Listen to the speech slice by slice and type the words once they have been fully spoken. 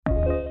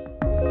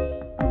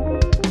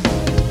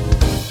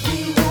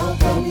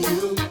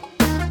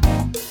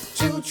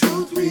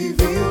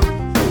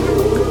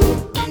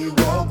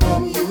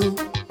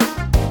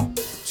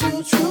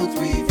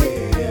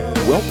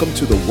welcome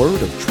to the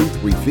Word of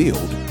Truth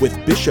Revealed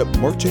with Bishop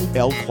Merton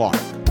L. Clark.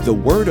 The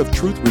Word of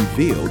Truth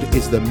Revealed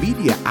is the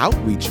media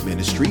outreach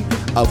ministry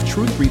of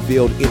Truth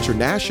Revealed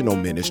International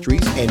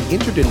Ministries and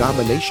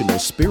Interdenominational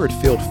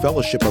Spirit-Filled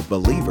Fellowship of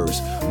Believers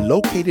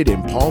located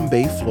in Palm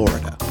Bay,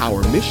 Florida.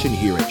 Our mission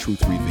here at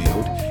Truth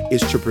Revealed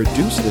is to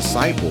produce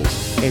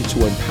disciples and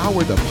to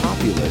empower the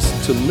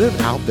populace to live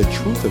out the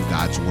truth of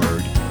God's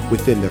Word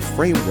within the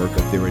framework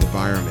of their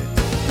environment.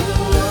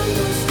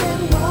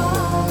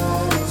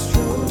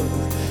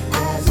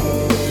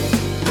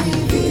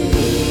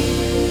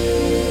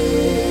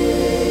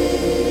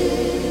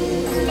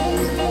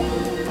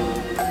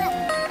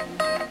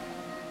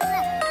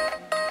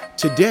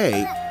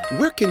 Today,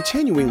 we're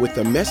continuing with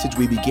the message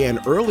we began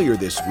earlier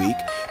this week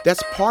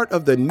that's part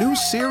of the new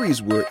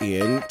series we're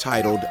in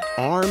titled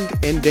Armed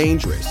and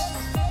Dangerous.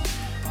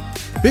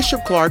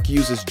 Bishop Clark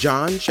uses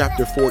John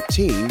chapter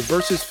 14,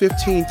 verses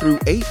 15 through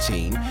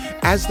 18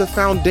 as the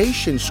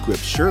foundation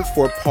scripture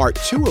for part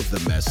 2 of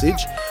the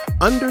message,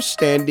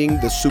 Understanding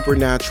the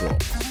Supernatural.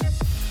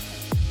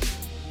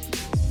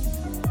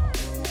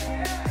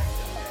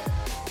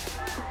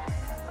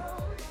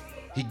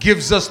 He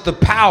gives us the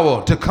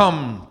power to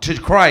come to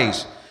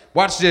Christ,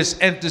 watch this,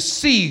 and to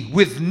see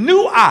with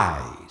new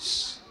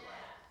eyes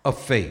of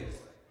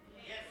faith.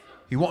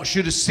 He wants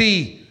you to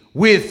see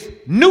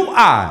with new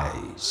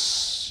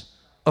eyes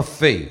of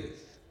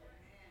faith.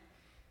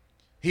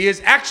 He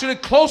is actually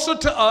closer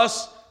to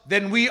us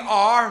than we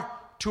are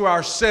to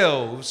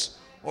ourselves,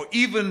 or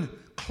even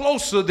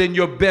closer than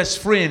your best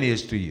friend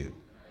is to you.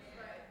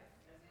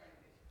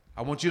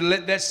 I want you to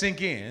let that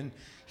sink in.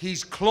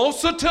 He's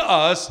closer to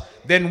us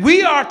than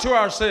we are to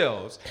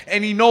ourselves,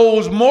 and he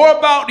knows more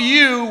about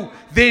you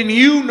than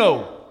you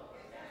know.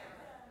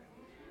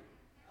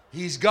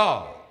 He's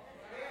God.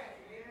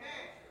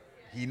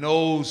 He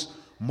knows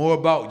more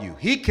about you.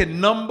 He can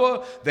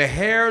number the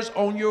hairs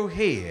on your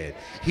head.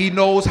 He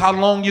knows how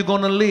long you're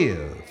going to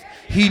live.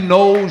 He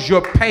knows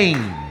your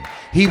pain.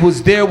 He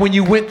was there when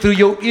you went through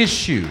your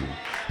issue.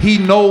 He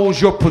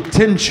knows your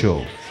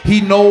potential.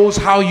 He knows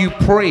how you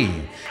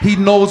pray. He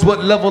knows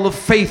what level of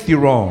faith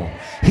you're on.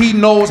 He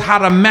knows how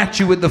to match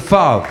you with the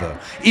Father.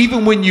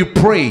 Even when you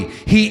pray,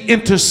 he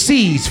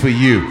intercedes for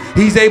you.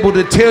 He's able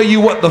to tell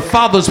you what the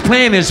Father's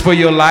plan is for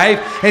your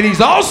life, and he's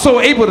also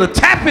able to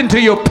tap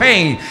into your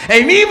pain.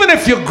 And even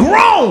if you're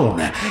grown,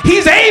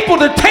 he's able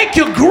to take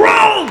your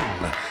groan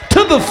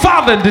to the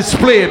Father and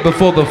display it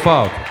before the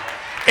Father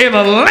in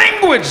a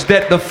language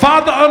that the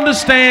Father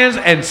understands,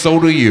 and so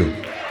do you.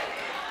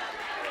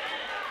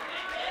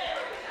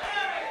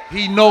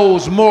 He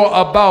knows more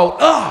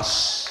about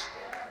us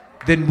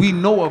than we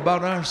know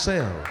about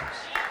ourselves.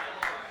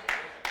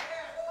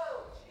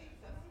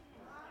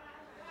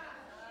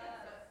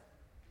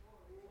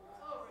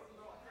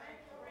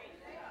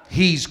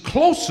 He's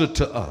closer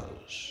to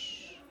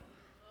us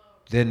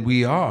than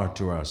we are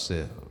to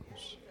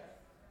ourselves.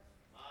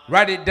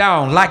 Write it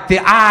down. Like the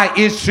eye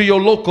is to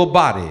your local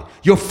body,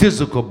 your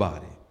physical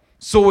body,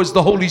 so is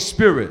the Holy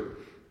Spirit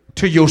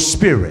to your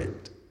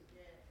spirit.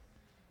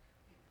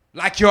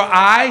 Like your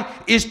eye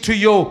is to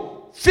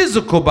your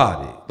physical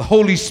body, the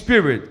Holy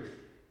Spirit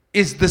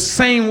is the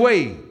same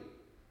way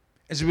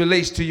as it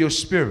relates to your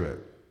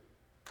spirit.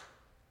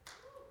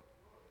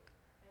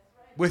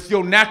 With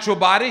your natural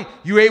body,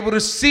 you're able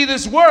to see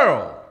this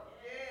world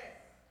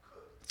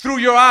through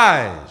your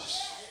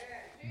eyes.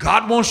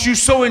 God wants you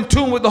so in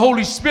tune with the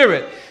Holy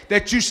Spirit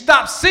that you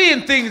stop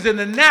seeing things in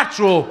the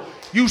natural.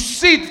 You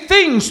see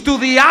things through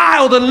the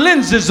eye or the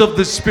lenses of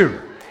the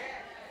Spirit.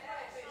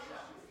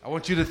 I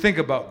want you to think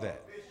about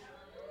that.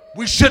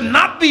 We should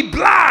not be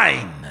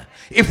blind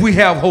if we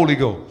have Holy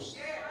Ghost.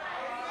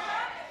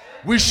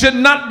 We should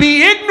not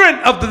be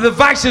ignorant of the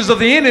devices of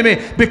the enemy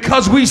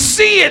because we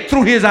see it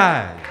through his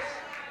eyes.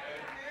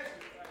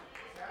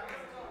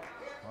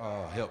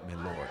 Oh, help me,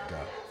 Lord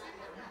God.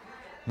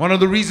 One of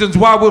the reasons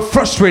why we're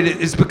frustrated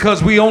is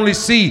because we only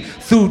see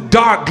through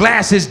dark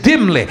glasses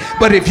dimly.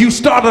 But if you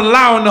start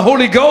allowing the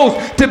Holy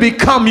Ghost to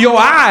become your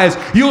eyes,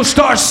 you'll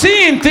start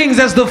seeing things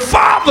as the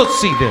Father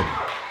sees them.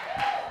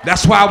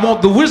 That's why I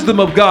want the wisdom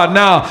of God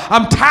now.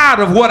 I'm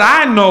tired of what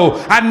I know.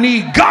 I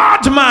need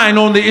God's mind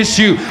on the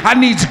issue. I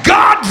need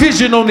God's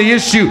vision on the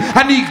issue.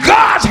 I need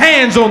God's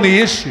hands on the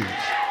issue.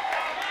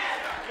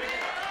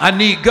 I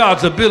need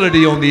God's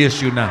ability on the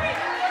issue now.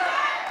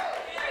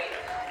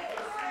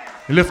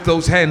 Lift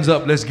those hands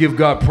up. Let's give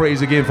God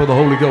praise again for the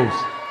Holy Ghost.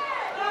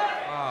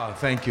 Ah,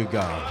 thank you,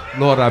 God.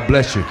 Lord, I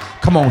bless you.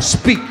 Come on,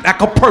 speak like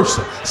a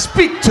person.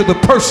 Speak to the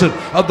person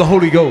of the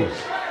Holy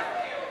Ghost.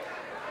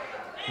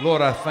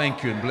 Lord, I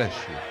thank you and bless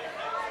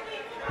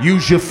you.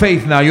 Use your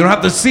faith now. You don't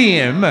have to see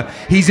him.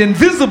 He's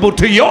invisible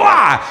to your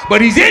eye,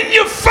 but he's in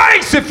your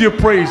face if you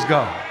praise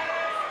God.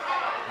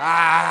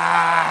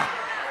 Ah,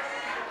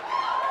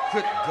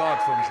 good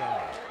God from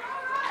Zion.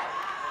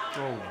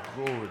 Oh,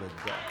 glory to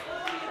God.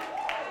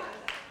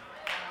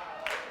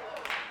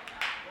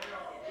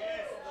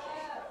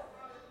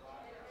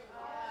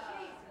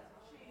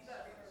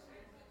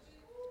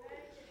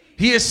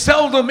 He is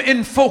seldom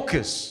in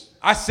focus.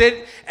 I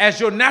said, as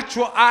your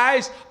natural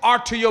eyes are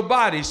to your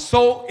body,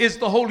 so is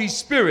the Holy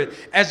Spirit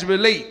as it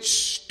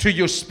relates to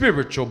your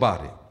spiritual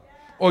body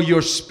or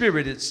your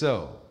spirit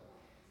itself.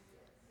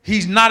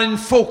 He's not in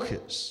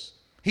focus.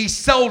 He's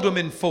seldom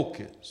in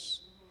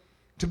focus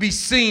to be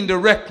seen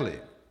directly.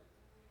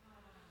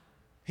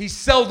 He's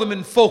seldom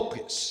in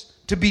focus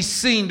to be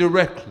seen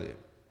directly.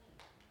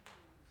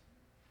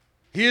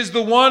 He is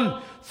the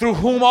one through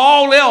whom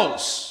all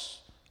else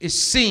is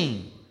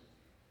seen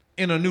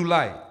in a new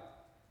light.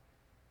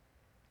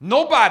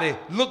 Nobody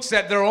looks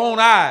at their own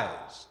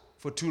eyes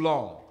for too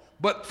long,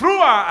 but through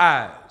our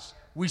eyes,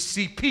 we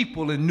see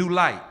people in new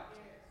light.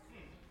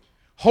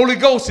 Holy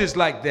Ghost is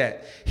like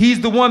that. He's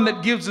the one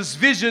that gives us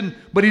vision,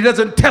 but he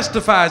doesn't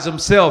testify as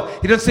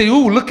himself. He doesn't say,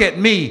 ooh, look at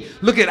me.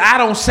 I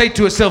don't say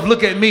to itself,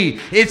 look at me.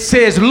 It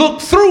says, look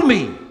through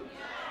me.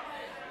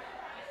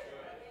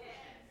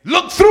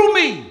 Look through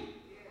me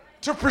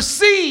to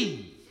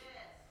perceive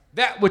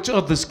that which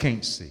others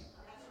can't see.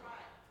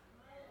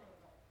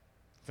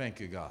 Thank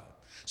you, God.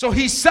 So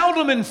he's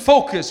seldom in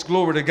focus,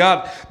 glory to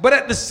God, but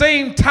at the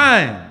same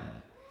time,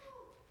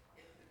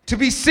 to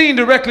be seen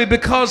directly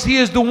because he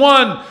is the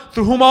one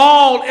through whom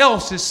all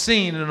else is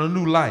seen in a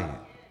new light. Amen.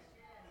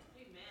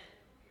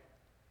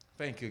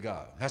 Thank you,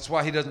 God. That's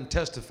why he doesn't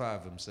testify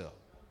of himself.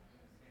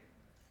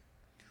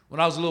 When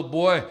I was a little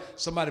boy,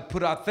 somebody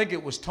put out, I think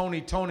it was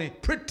Tony,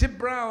 pretty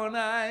brown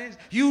eyes,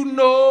 you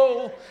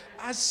know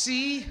I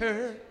see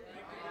her.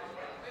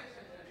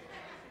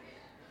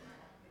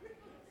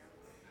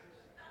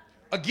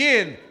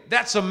 Again,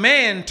 that's a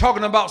man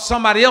talking about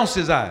somebody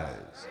else's eyes.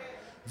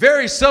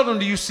 Very seldom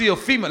do you see a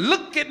female.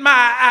 Look at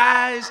my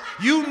eyes.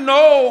 You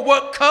know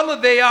what color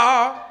they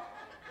are.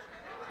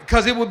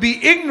 Because it would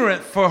be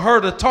ignorant for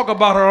her to talk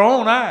about her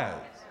own eyes.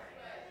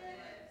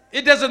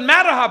 It doesn't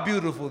matter how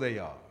beautiful they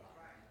are.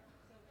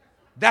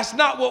 That's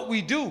not what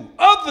we do.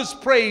 Others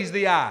praise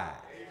the eye.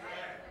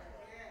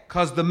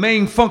 Because the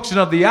main function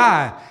of the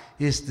eye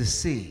is to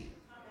see.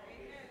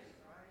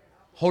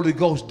 Holy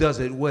Ghost does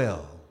it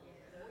well.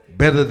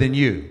 Better than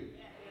you.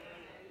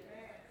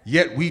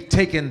 Yet we've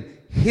taken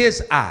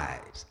his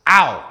eyes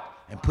out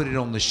and put it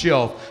on the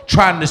shelf,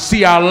 trying to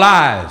see our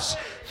lives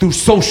through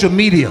social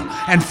media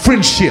and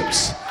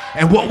friendships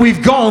and what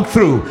we've gone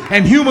through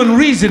and human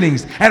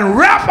reasonings and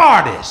rap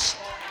artists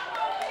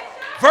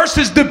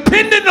versus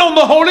depending on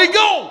the Holy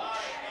Ghost.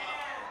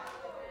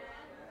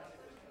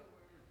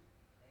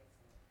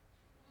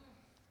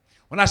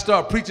 When I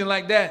start preaching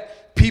like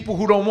that, people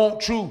who don't want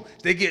truth,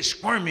 they get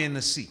squirmy in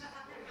the seat.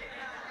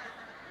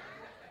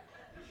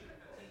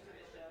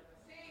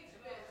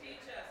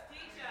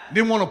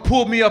 They want to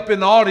pull me up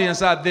in the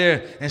audience out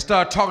there and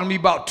start talking to me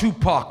about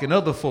Tupac and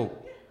other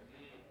folk.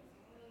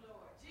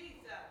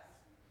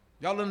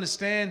 Y'all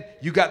understand?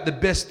 You got the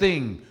best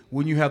thing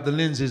when you have the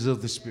lenses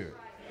of the Spirit.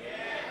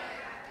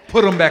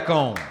 Put them back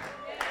on.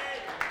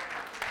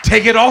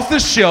 Take it off the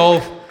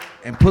shelf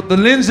and put the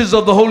lenses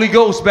of the Holy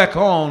Ghost back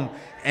on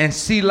and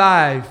see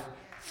life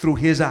through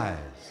his eyes.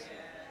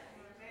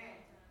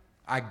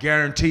 I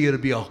guarantee you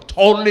it'll be a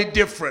totally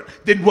different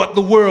than what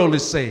the world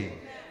is saying.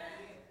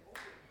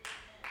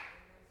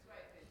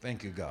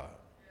 Thank you, God.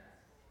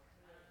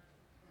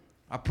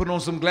 I put on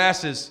some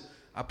glasses.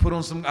 I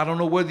don't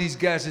know where these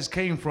glasses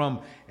came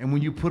from. And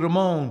when you put them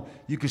on,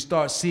 you can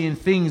start seeing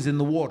things in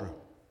the water.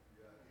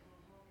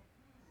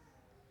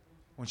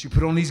 Once you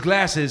put on these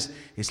glasses,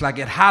 it's like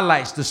it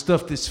highlights the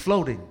stuff that's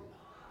floating.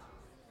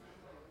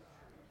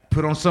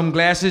 Put on some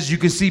glasses, you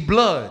can see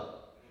blood.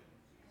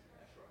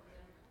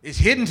 It's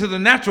hidden to the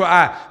natural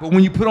eye. But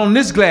when you put on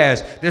this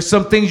glass, there's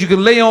some things you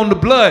can lay on the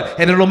blood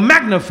and it'll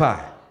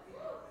magnify.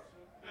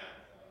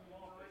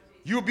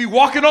 You'll be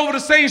walking over the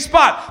same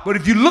spot, but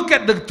if you look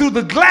at through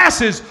the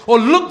glasses or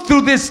look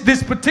through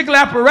this particular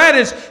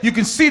apparatus, you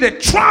can see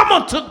that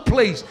trauma took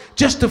place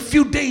just a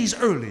few days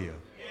earlier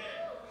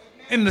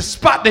in the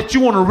spot that you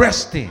want to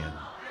rest in.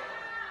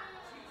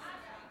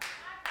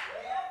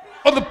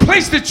 Or the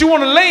place that you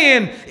want to lay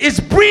in is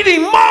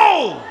breeding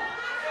mold.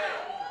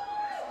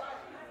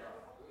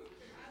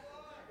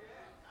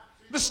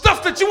 The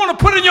stuff that you want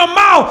to put in your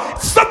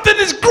mouth, something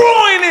is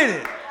growing in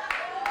it.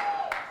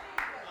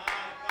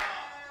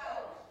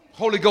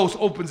 Holy Ghost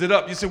opens it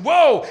up. You say,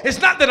 whoa,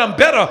 it's not that I'm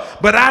better,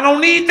 but I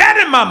don't need that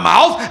in my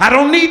mouth. I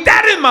don't need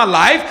that in my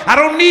life. I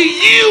don't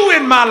need you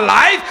in my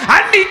life.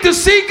 I need to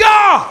see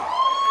God.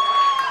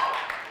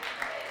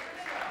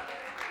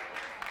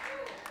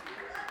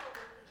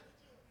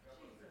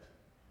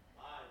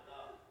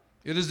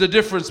 It is the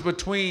difference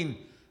between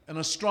an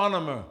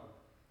astronomer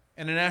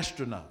and an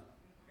astronaut.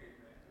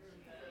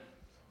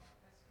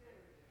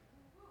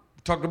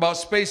 We talked about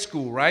space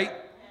school, right?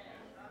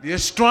 The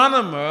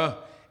astronomer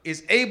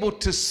is able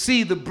to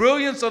see the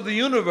brilliance of the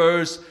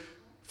universe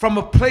from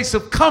a place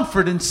of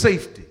comfort and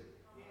safety.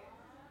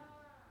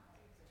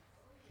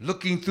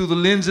 Looking through the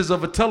lenses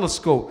of a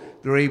telescope,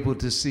 they're able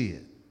to see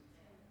it.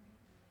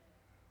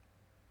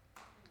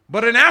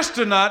 But an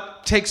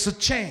astronaut takes a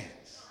chance.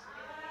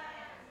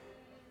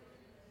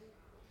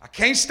 I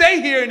can't stay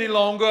here any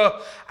longer.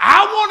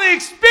 I want to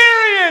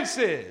experience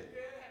it.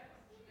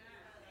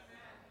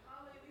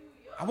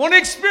 I want to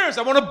experience.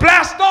 I want to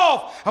blast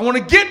off. I want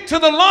to get to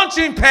the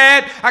launching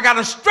pad. I got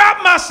to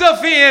strap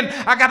myself in.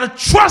 I got to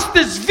trust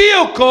this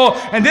vehicle.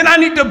 And then I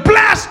need to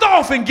blast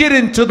off and get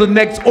into the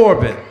next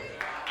orbit.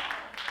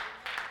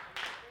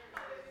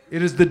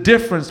 It is the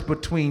difference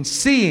between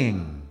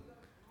seeing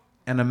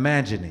and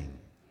imagining.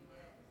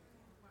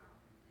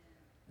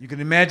 You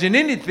can imagine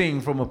anything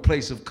from a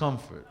place of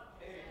comfort.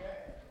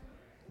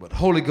 But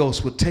Holy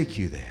Ghost will take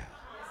you there.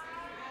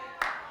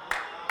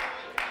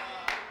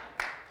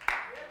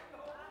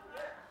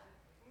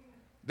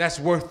 That's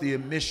worth the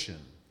admission.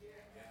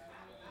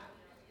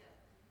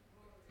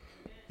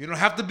 You don't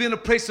have to be in a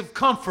place of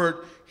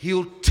comfort.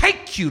 He'll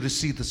take you to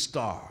see the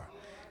star.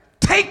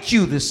 Take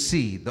you to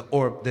see the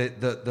orb,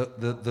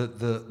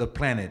 the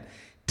planet.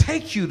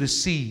 Take you to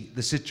see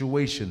the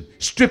situation.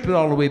 Strip it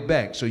all the way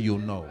back so you'll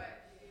know.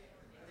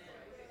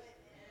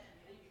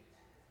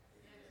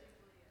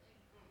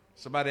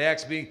 Somebody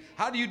asked me,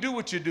 how do you do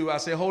what you do? I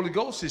say, Holy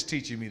Ghost is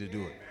teaching me to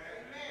do it.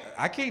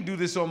 I can't do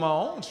this on my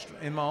own,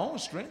 in my own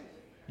strength.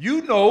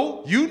 You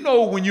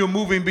know when you're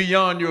moving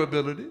beyond your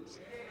abilities.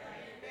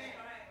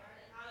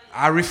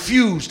 I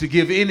refuse to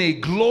give any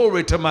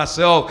glory to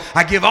myself.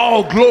 I give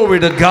all glory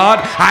to God.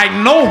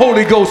 I know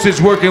Holy Ghost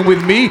is working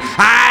with me.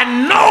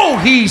 I know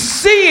He's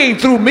seeing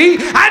through me.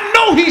 I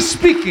know He's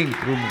speaking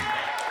through me.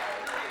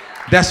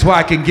 That's why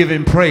I can give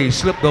Him praise.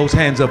 Slip those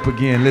hands up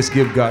again. Let's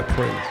give God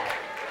praise.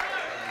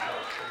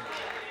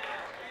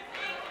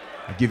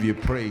 I give you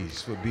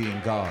praise for being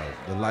God,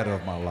 the light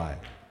of my life.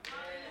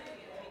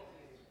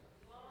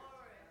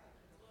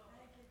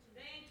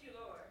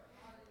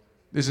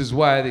 This is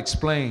why it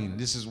explained.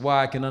 This is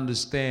why I can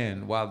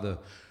understand why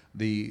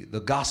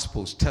the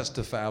Gospels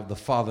testify of the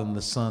Father and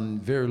the Son,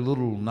 very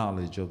little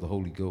knowledge of the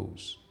Holy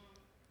Ghost.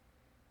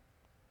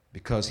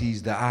 Because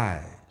He's the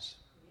eyes.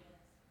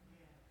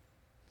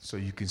 So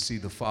you can see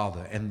the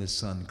Father and the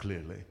Son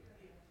clearly.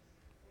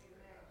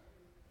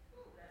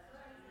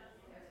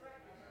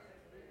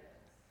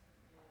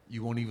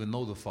 You won't even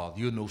know the Father.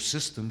 You'll know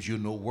systems, you'll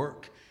know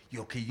work.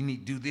 You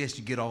need to do this,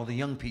 you get all the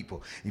young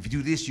people. If you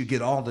do this, you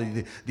get all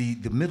the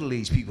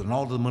middle-aged people and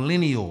all the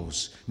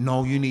millennials.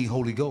 No, you need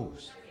Holy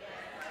Ghost.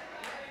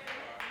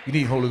 You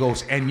need Holy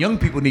Ghost. And young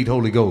people need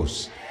Holy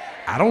Ghost.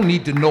 I don't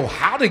need to know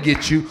how to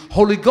get you.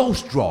 Holy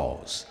Ghost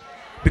draws.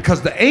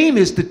 Because the aim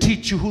is to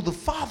teach you who the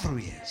Father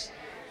is.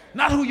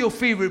 Not who your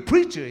favorite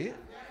preacher is.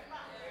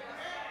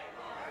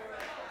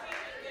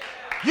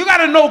 You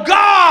got to know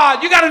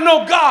God. You got to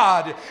know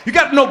God. You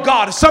got to know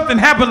God. If something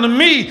happened to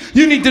me,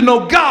 you need to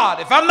know God.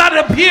 If I'm not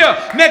up here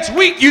next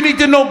week, you need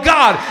to know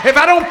God. If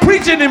I don't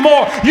preach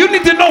anymore, you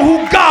need to know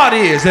who God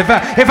is. If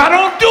I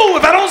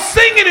don't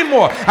sing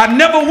anymore, I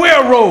never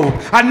wear a robe.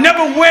 I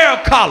never wear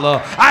a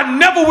collar. I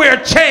never wear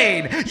a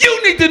chain.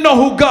 You need to know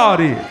who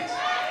God is.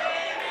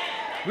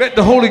 Let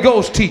the Holy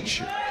Ghost teach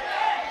you,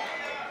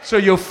 so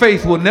your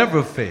faith will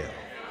never fail.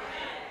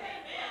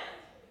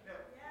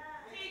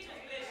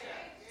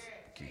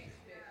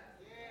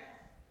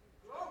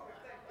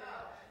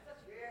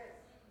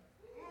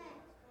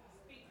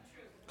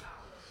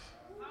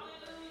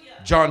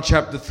 John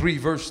chapter 3,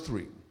 verse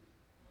 3.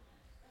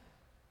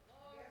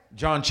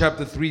 John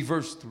chapter 3,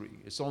 verse 3.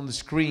 It's on the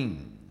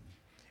screen.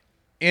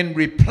 In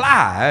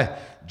reply,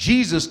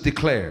 Jesus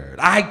declared,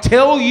 I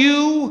tell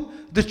you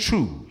the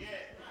truth.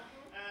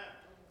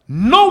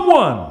 No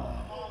one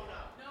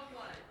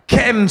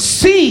can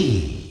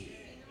see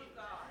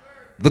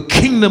the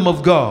kingdom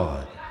of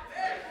God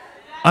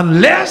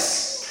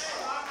unless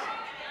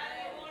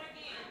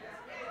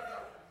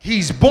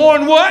he's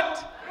born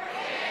what?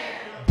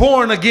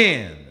 Born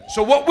again.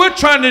 So what we're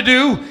trying to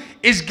do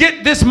is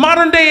get this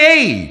modern day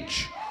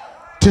age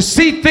to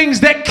see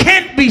things that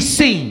can't be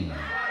seen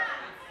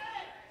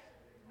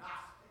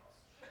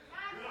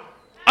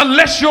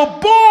unless you're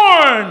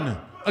born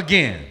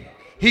again.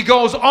 He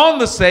goes on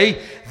to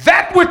say,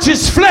 that which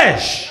is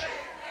flesh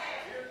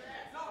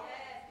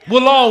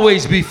will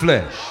always be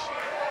flesh.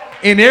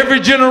 In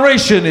every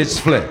generation it's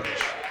flesh.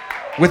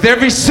 With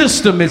every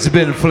system it's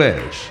been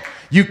flesh.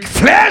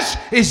 Flesh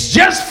is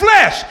just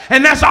flesh,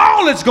 and that's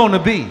all it's going to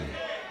be.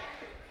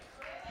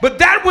 But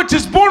that which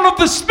is born of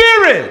the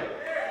Spirit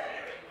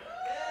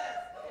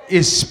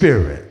is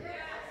spirit.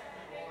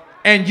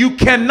 And you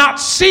cannot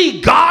see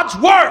God's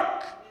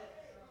work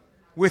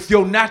with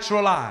your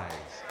natural eyes.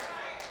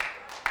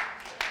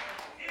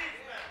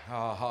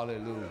 Oh,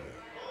 hallelujah.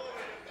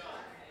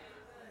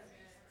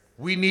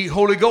 We need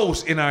Holy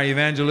Ghost in our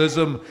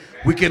evangelism.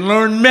 We can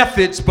learn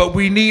methods, but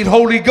we need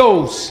Holy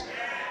Ghost.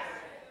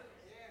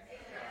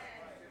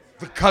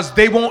 Because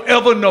they won't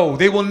ever know.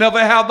 They will never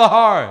have the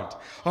heart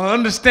or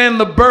understand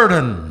the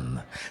burden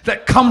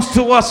that comes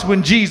to us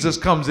when Jesus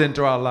comes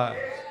into our lives.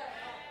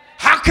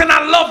 How can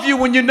I love you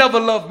when you never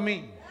loved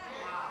me?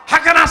 How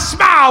can I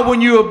smile when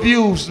you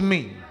abused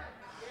me?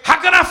 How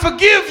can I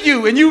forgive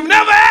you and you've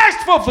never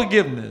asked for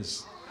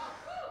forgiveness?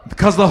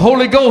 Because the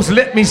Holy Ghost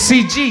let me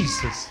see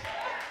Jesus.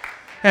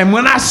 And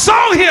when I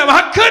saw him,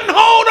 I couldn't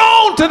hold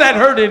on to that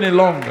hurt any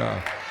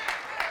longer.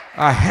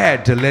 I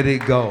had to let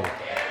it go.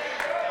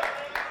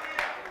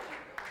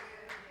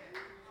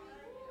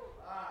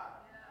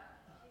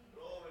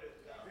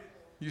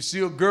 You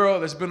see a girl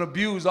that's been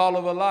abused all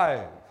of her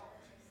life.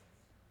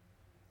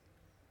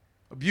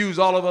 Abused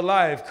all of her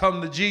life,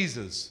 come to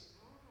Jesus.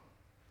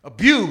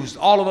 Abused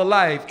all of her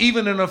life,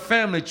 even in her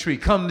family tree,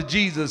 come to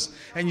Jesus,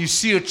 and you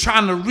see her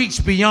trying to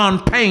reach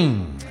beyond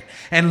pain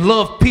and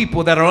love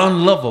people that are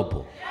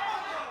unlovable.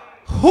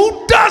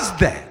 Who does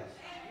that?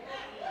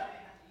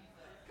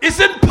 It's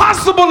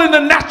impossible in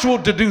the natural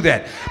to do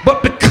that.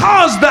 But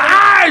because the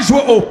eyes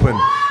were open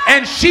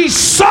and she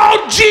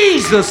saw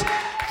Jesus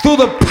through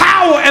the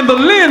power and the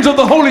lens of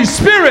the Holy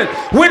Spirit,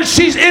 when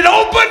it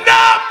opened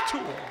up to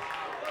her.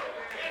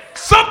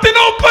 Something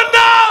opened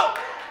up.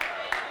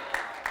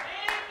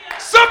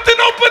 Something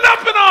opened up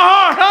in her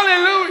heart.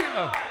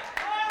 Hallelujah.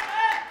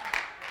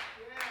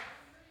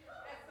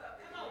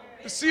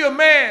 To see a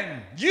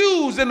man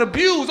used and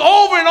abused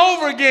over and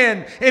over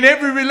again in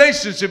every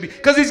relationship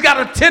because he's got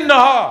a tender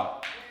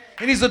heart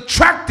and he's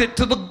attracted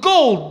to the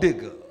gold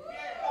digger.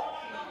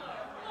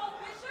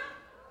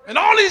 And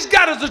all he's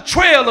got is a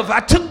trail of, I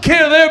took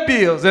care of their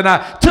bills and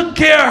I took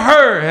care of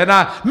her and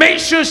I made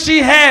sure she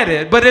had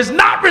it, but it's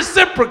not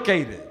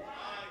reciprocated.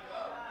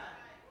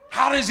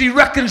 How does he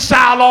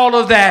reconcile all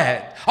of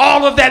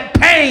that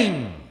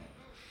pain?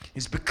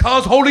 It's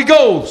because Holy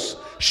Ghost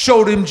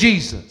showed him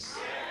Jesus.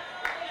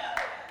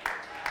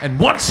 And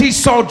once he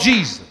saw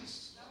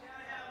Jesus,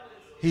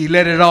 he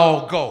let it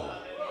all go.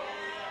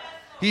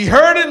 He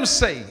heard him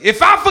say,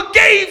 if I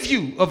forgave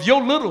you of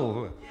your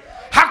little,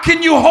 how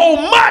can you hold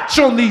much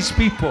on these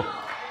people?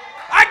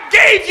 I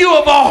gave you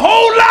of a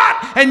whole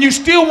lot and you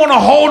still want to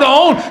hold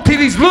on to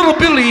these little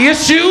bitty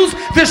issues,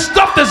 this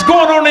stuff that's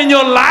going on in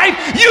your life.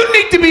 You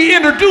need to be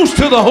introduced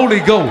to the Holy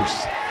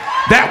Ghost.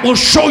 That will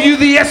show you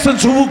the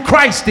essence of who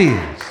Christ is.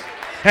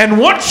 And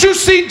once you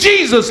see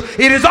Jesus,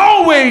 it is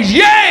always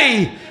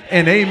yay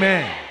and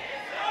amen.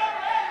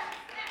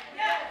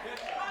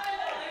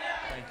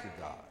 Thank you,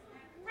 God.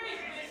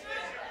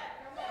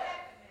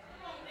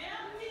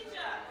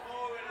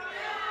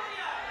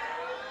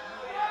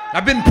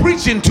 I've been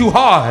preaching too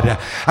hard.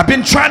 I've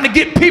been trying to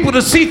get people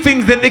to see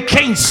things that they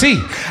can't see.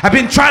 I've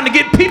been trying to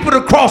get people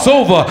to cross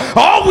over.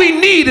 All we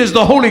need is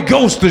the Holy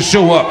Ghost to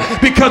show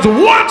up. Because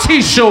once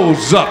he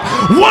shows up,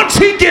 once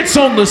he gets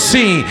on the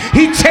scene,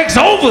 he takes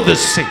over the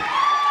scene.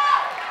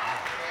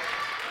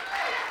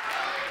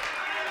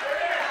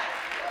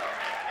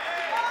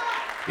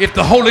 If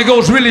the Holy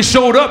Ghost really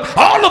showed up,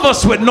 all of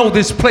us would know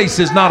this place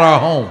is not our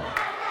home.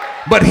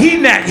 But he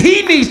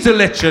needs to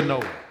let you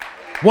know.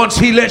 Once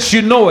he lets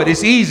you know it,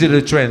 it's easy to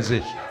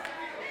transition.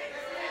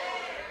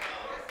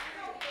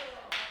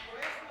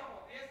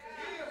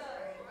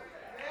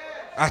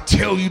 I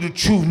tell you the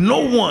truth,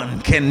 no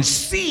one can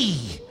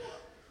see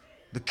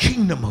the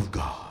kingdom of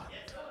God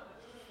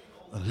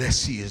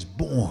unless he is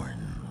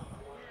born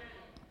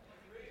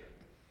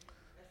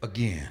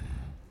again.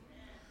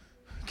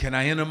 Can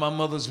I enter my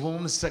mother's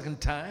womb the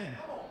second time?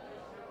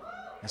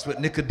 That's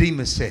what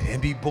Nicodemus said, and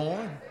be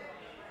born.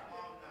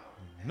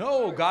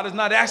 No, God is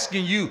not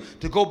asking you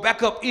to go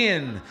back up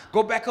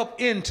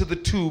into the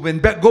tube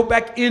and go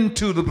back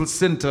into the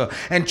placenta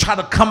and try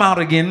to come out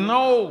again.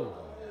 No,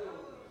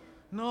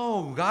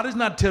 God is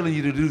not telling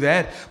you to do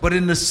that. But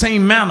in the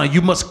same manner,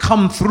 you must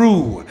come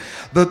through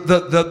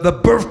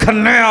the birth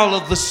canal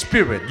of the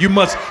Spirit. You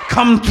must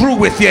come through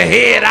with your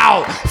head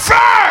out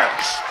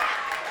first.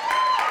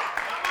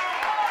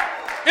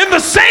 In the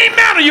same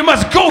manner, you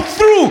must go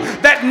through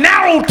that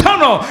narrow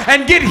tunnel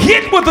and get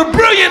hit with a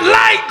brilliant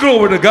light,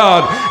 glory to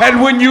God.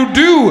 And when you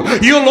do,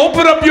 you'll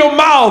open up your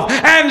mouth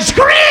and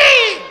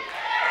scream.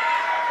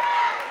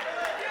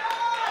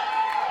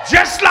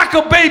 Just like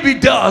a baby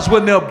does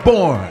when they're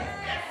born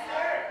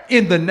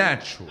in the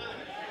natural.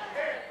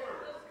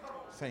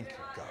 Thank you,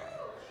 God.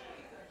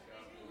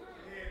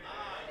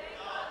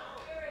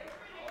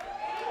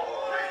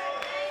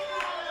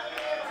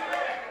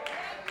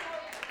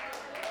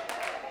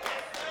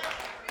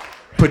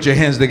 Put your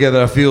hands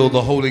together. I feel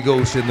the Holy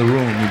Ghost in the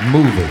room. He's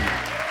moving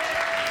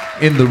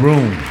in the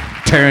room,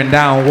 tearing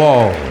down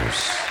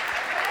walls,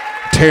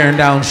 tearing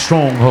down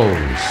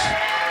strongholds,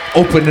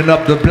 opening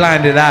up the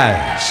blinded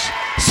eyes,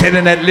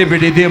 setting at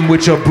liberty them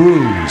which are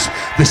bruised.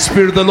 The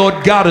Spirit of the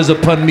Lord God is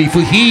upon me,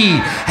 for he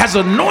has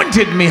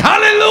anointed me.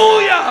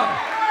 Hallelujah.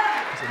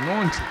 He's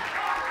anointed.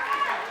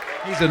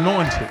 He's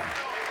anointed.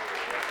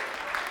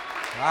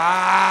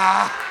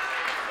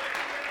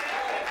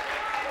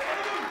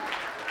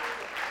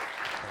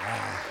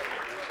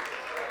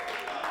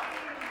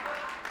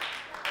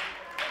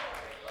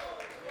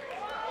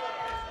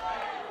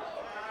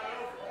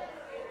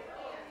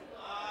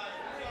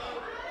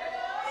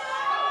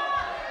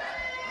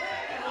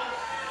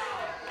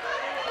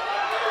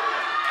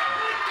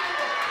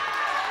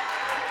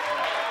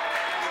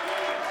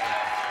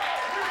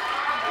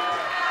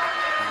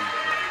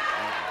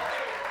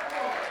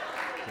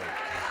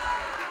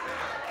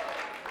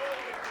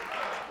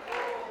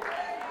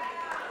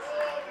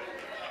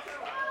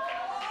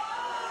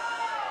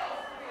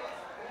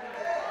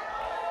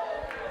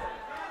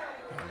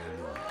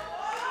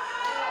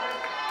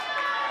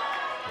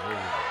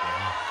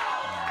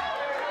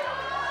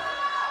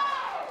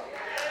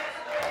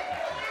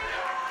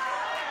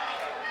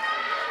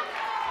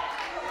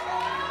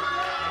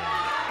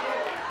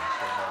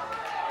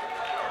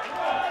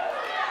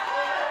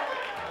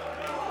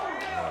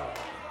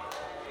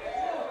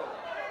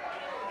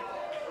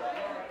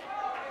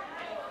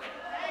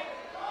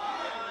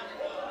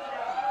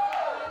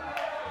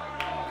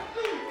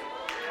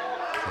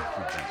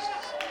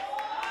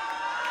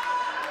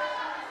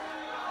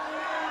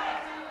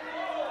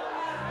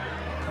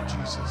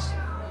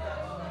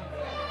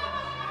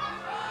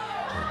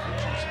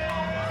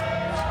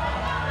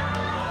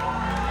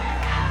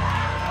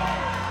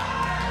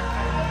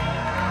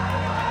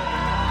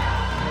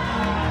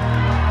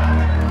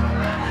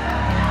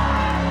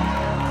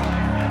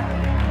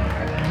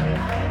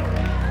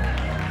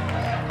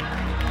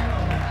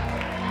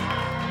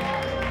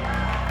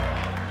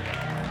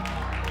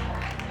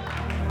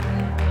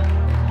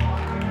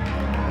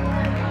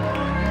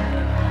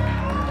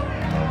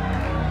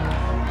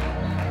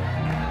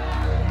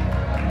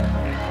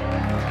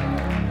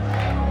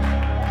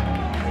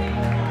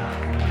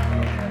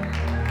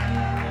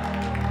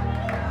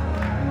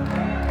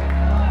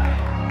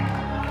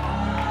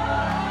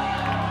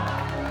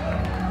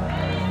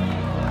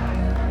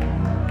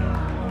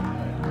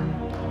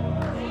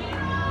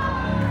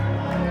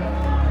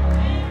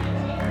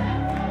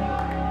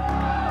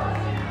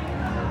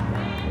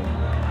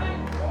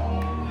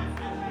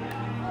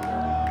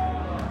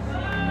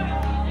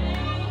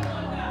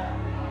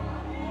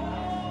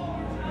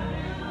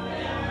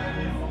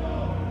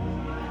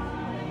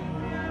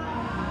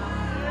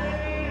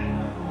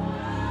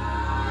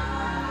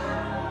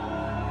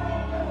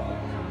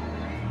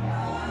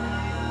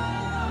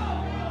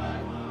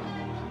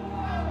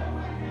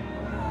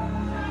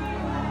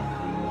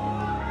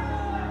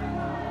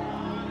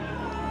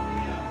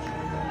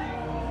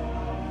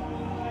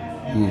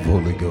 Move,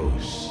 Holy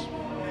Ghost.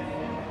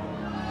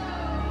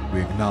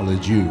 We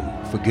acknowledge you.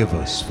 Forgive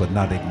us for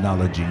not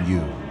acknowledging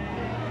you.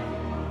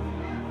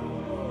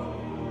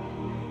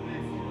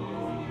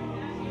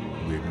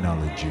 We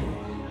acknowledge you.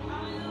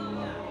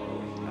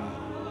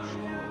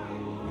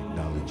 We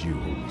acknowledge you,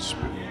 Holy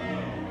Spirit.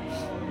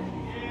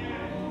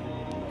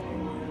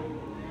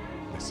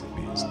 Blessed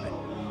be his name.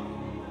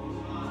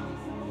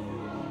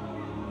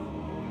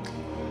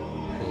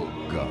 Oh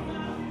God.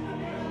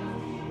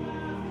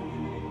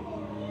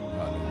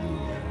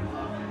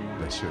 Hallelujah.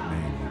 Bless your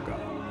name, oh God.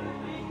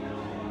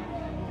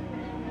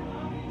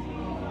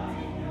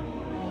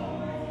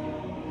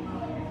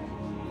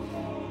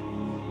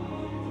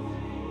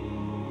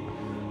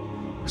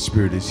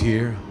 Spirit is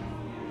here.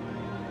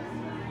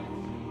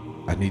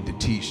 I need to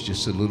teach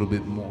just a little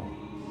bit more.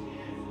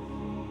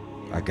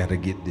 I got to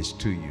get this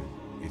to you.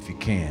 If you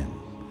can,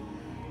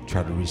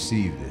 try to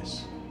receive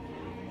this.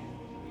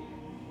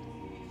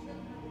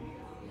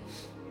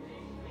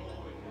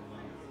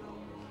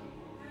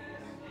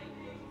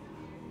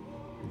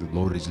 The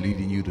Lord is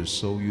leading you to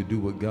sow. You do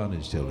what God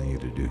is telling you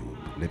to do.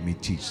 Let me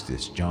teach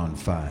this. John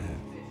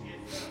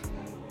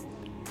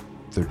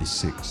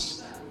 5:36.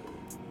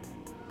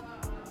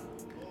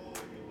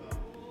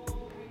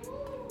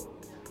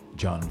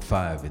 John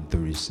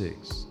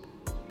 5:36.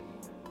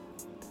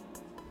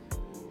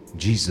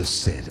 Jesus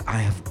said, I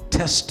have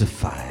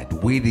testified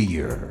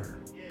weightier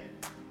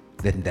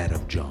than that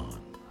of John.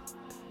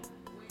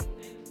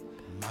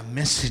 My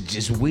message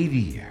is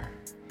weightier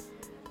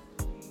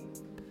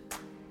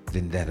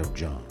than that of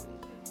John.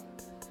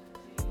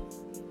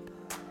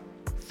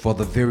 For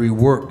the very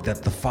work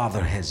that the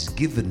Father has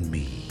given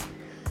me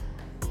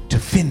to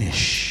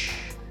finish,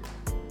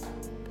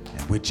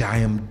 and which I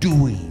am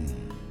doing,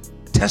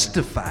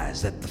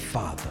 testifies that the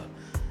Father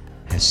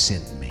has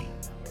sent me.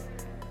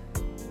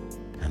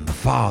 And the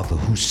Father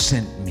who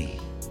sent me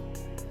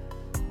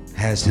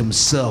has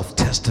himself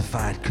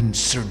testified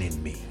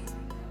concerning me.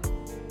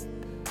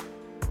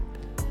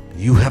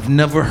 You have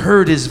never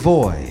heard his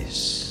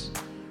voice,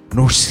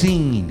 nor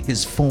seen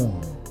his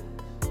form,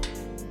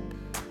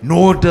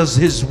 nor does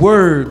his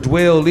word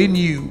dwell in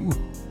you,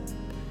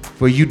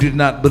 for you did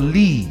not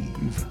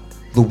believe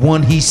the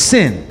one he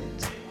sent.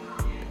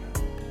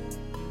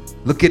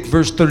 Look at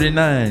verse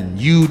 39.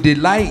 You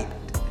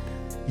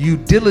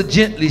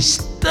diligently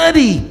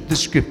study the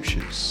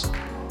scriptures,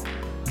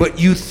 but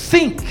you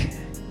think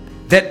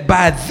that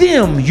by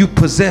them you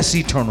possess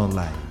eternal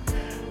life.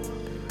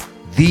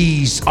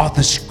 These are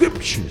the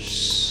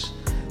scriptures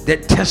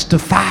that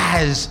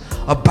testifies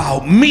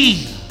about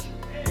me,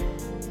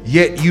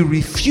 yet you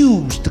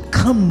refuse to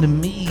come to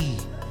me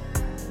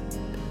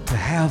to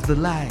have the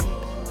life.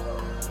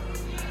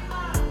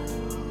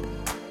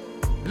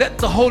 Let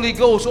the Holy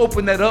Ghost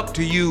open that up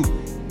to you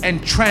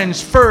and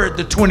transfer it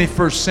to the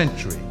 21st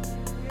century.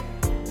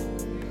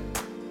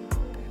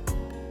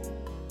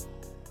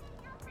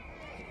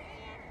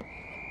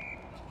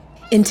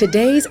 In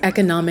today's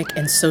economic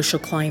and social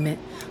climate,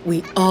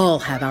 we all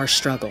have our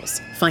struggles,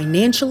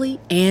 financially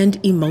and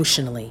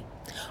emotionally.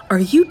 Are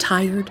you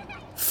tired?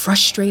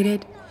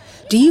 Frustrated?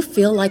 Do you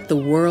feel like the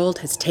world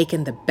has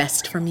taken the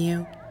best from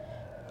you?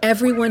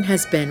 Everyone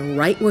has been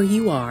right where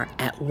you are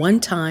at one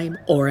time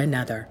or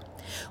another.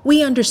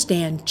 We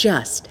understand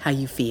just how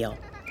you feel.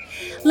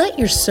 Let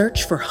your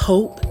search for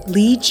hope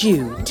lead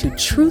you to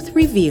Truth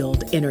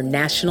Revealed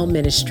International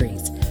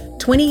Ministries,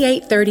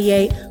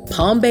 2838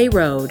 Palm Bay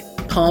Road,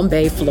 Palm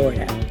Bay,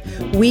 Florida.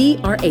 We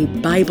are a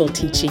Bible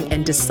teaching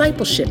and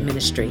discipleship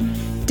ministry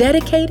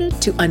dedicated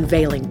to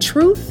unveiling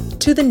truth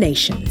to the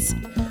nations.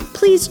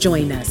 Please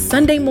join us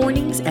Sunday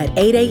mornings at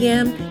 8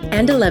 a.m.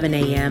 and 11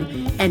 a.m.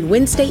 and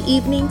Wednesday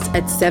evenings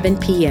at 7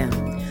 p.m.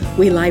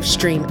 We live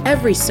stream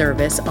every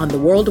service on the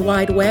World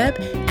Wide Web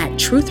at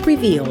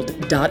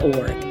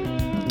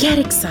truthrevealed.org. Get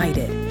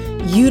excited.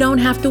 You don't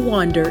have to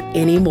wander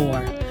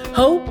anymore.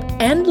 Hope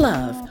and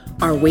love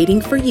are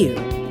waiting for you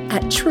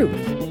at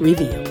Truth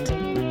Revealed.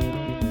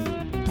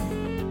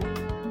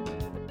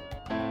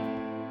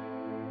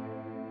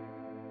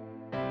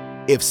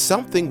 If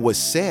something was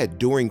said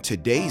during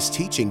today's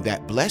teaching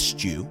that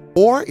blessed you,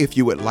 or if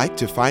you would like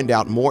to find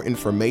out more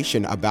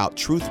information about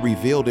Truth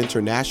Revealed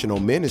International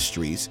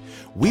Ministries,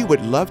 we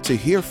would love to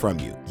hear from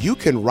you. You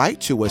can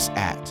write to us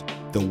at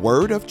The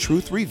Word of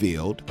Truth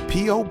Revealed,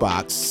 P.O.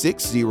 Box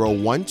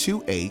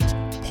 60128,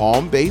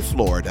 Palm Bay,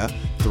 Florida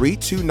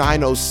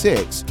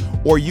 32906,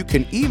 or you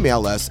can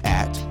email us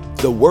at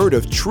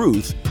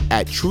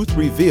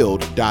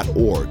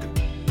thewordoftruth@truthrevealed.org.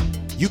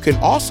 You can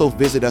also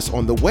visit us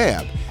on the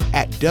web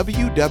at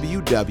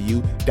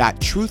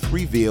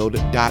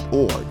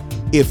www.truthrevealed.org.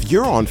 If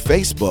you're on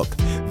Facebook,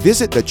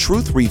 visit the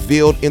Truth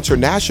Revealed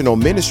International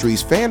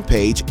Ministries fan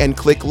page and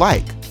click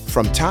like.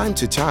 From time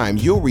to time,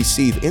 you'll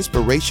receive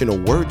inspirational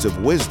words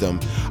of wisdom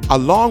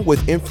along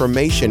with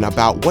information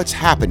about what's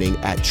happening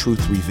at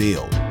Truth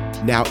Revealed.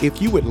 Now,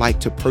 if you would like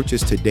to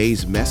purchase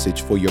today's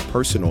message for your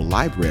personal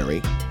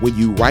library, when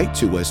you write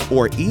to us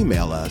or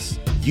email us,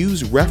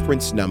 use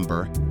reference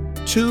number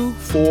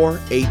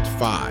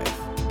 2485.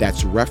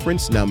 That's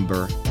reference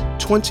number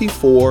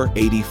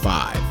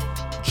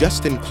 $24.85.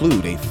 Just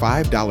include a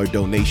 $5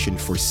 donation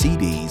for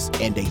CDs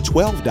and a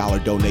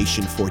 $12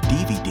 donation for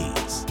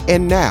DVDs.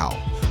 And now,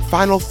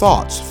 final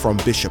thoughts from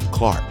Bishop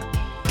Clark.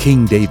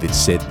 King David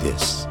said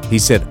this. He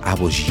said, I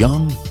was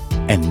young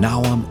and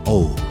now I'm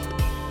old,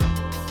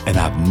 and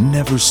I've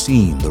never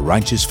seen the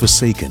righteous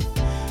forsaken,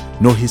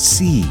 nor his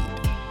seed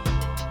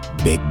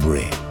beg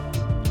bread.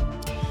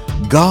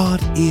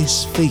 God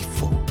is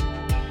faithful,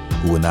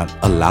 who will not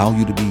allow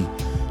you to be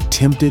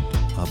tempted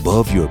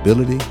above your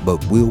ability,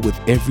 but will with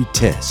every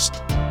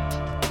test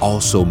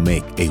also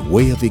make a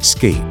way of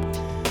escape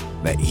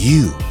that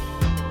you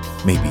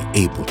may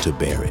be able to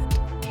bear it.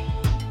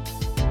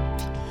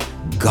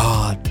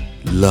 God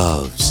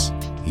loves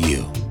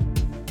you,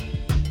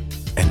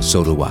 and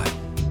so do I.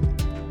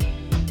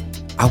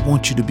 I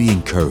want you to be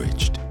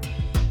encouraged.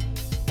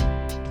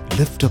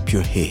 Lift up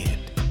your head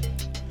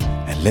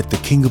and let the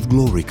King of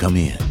Glory come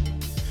in.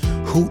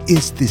 Who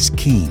is this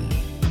King?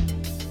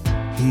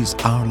 He's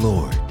our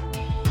Lord,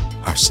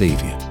 our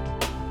Savior.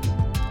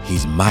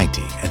 He's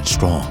mighty and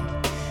strong,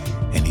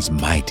 and he's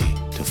mighty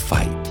to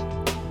fight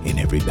in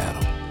every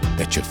battle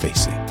that you're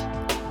facing.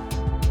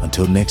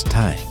 Until next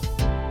time,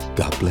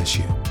 God bless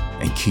you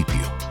and keep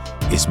you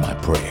is my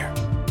prayer.